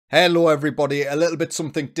Hello everybody, a little bit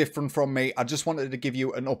something different from me. I just wanted to give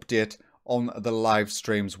you an update on the live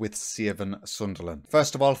streams with Saving Sunderland.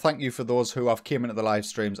 First of all, thank you for those who have came into the live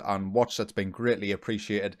streams and watched. That's been greatly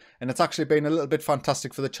appreciated, and it's actually been a little bit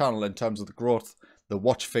fantastic for the channel in terms of the growth. The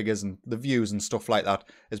watch figures and the views and stuff like that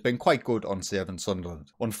has been quite good on Saving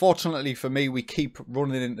Sunderland. Unfortunately for me, we keep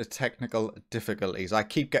running into technical difficulties. I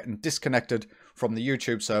keep getting disconnected from the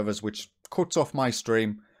YouTube servers, which cuts off my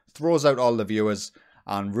stream, throws out all the viewers,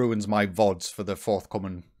 and ruins my VODs for the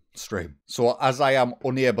forthcoming stream. So as I am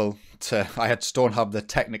unable to, I just don't have the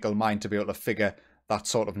technical mind to be able to figure that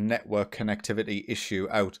sort of network connectivity issue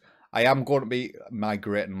out. I am going to be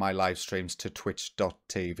migrating my live streams to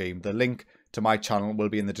twitch.tv. The link to my channel will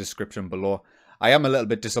be in the description below. I am a little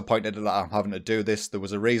bit disappointed that I'm having to do this. There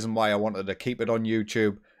was a reason why I wanted to keep it on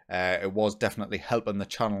YouTube. It was definitely helping the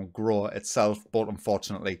channel grow itself, but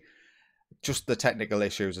unfortunately, just the technical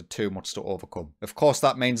issues are too much to overcome. Of course,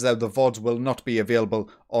 that means that the VODs will not be available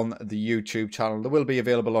on the YouTube channel. They will be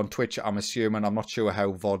available on Twitch, I'm assuming. I'm not sure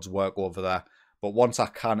how VODs work over there. But once I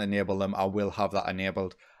can enable them, I will have that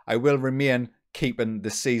enabled. I will remain keeping the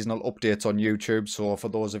seasonal updates on YouTube. So for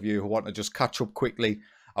those of you who want to just catch up quickly,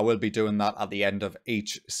 I will be doing that at the end of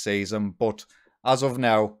each season. But as of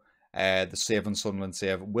now, the Saving Sunderland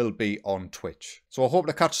save will be on Twitch. So I hope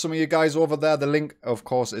to catch some of you guys over there. The link, of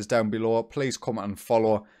course, is down below. Please come and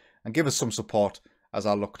follow and give us some support as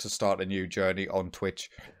I look to start a new journey on Twitch.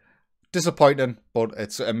 Disappointing, but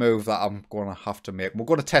it's a move that I'm going to have to make. We're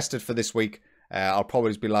going to test it for this week. I'll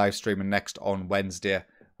probably be live streaming next on Wednesday.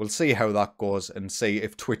 We'll see how that goes and see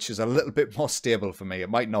if Twitch is a little bit more stable for me. It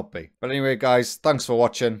might not be. But anyway, guys, thanks for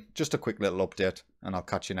watching. Just a quick little update, and I'll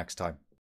catch you next time.